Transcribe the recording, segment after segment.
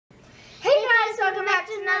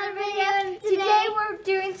another video, and today we're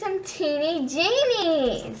doing some Teenie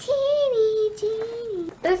Genies. Teenie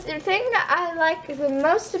Genies. The thing that I like the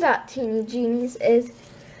most about Teenie Genies is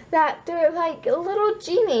that they're like little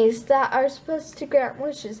genies that are supposed to grant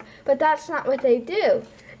wishes, but that's not what they do.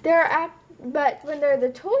 But when they're the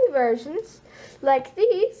toy versions, like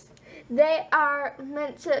these, they are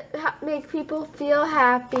meant to make people feel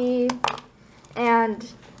happy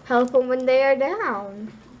and help them when they are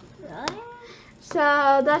down. Really?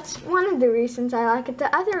 So that's one of the reasons I like it.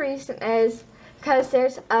 The other reason is because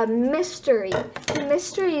there's a mystery. The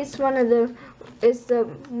mystery is the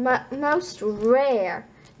most rare.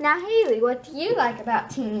 Now, Haley, what do you like about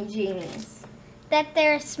Teenie Genies? That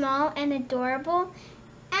they're small and adorable,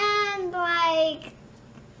 and like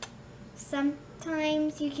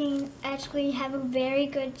sometimes you can actually have a very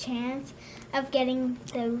good chance of getting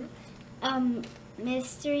the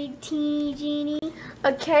mystery Teenie Genie.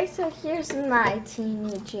 Okay, so here's my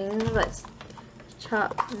Teenie Genie. Let's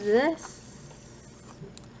chop this.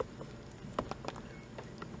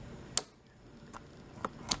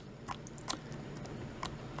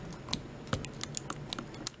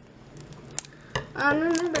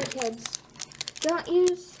 Remember, kids, don't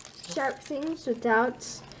use sharp things without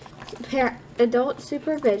adult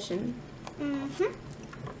supervision. Mm-hmm.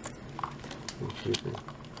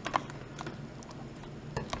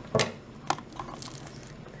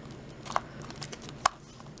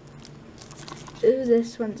 Ooh,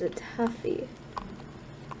 this one's a toughie.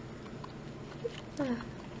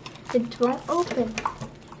 It won't open.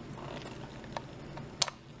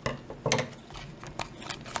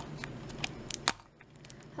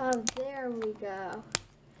 Oh, there we go.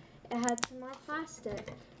 It had some more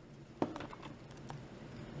plastic.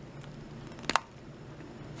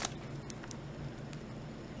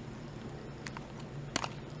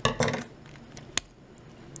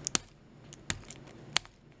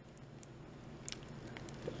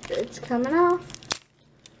 It's coming off.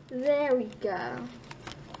 There we go.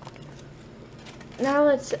 Now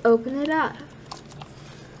let's open it up.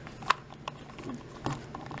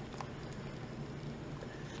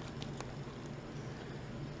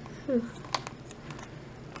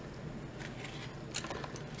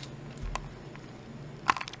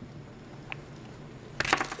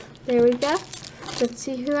 There we go. Let's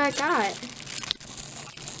see who I got.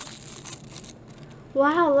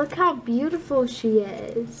 Wow, look how beautiful she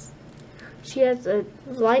is. She has a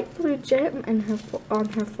light blue gem on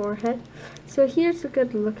her forehead. So here's a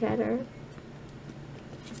good look at her.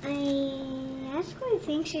 I actually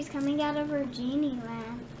think she's coming out of her genie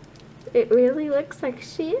lamp. It really looks like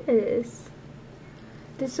she is.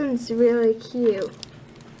 This one's really cute.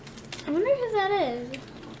 I wonder who that is.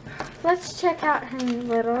 Let's check out her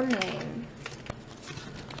little name.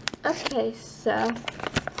 Okay, so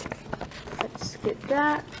let's get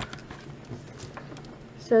that.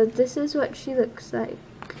 So this is what she looks like.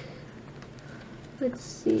 Let's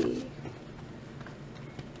see.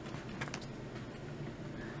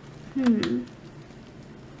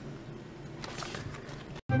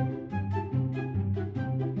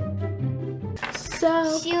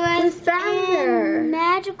 So She was found her. in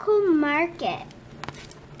Magical Market.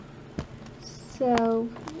 So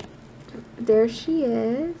there she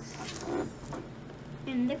is.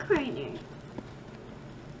 In the corner.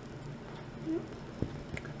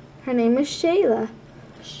 Her name is Shayla.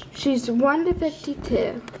 She's 1 to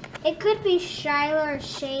 52. It could be Shyla or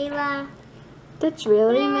Shayla. That's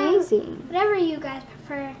really amazing. Whatever you guys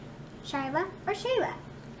prefer, Shyla or Shayla.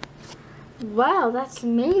 Wow, that's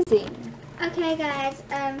amazing. Okay, guys.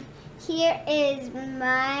 Here is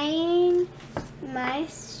my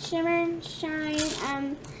Shimmer and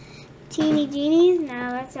Shine Teenie Genies.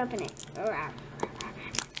 Now let's open it.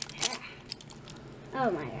 Oh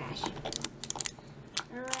my gosh.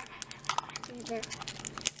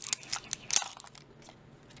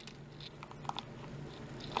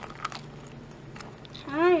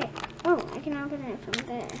 Hi. Oh, I can open it from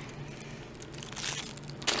there.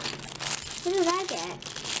 What did I get?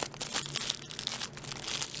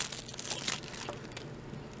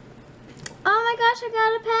 Oh my gosh, I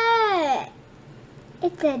got a pet.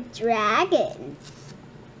 It's a dragon.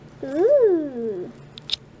 Ooh.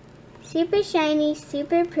 Super shiny,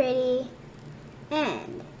 super pretty,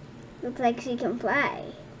 and looks like she can fly.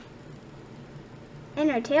 And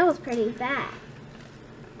her tail is pretty fat.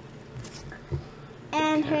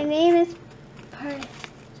 And her name is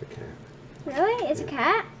It's a cat. Really? It's a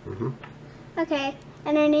cat? Mm-hmm. Okay.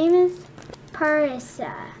 And her name is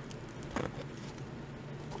Parisa.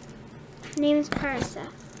 Her name is Parisa.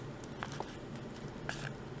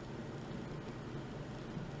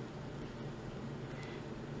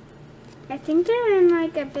 I think they're in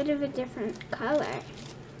like a bit of a different color.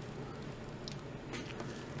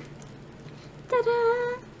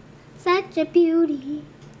 Ta-da! Such a beauty.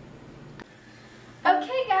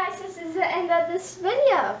 Okay guys, this is the end of this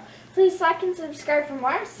video. Please like and subscribe for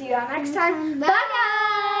more. See you all next time. Bye guys!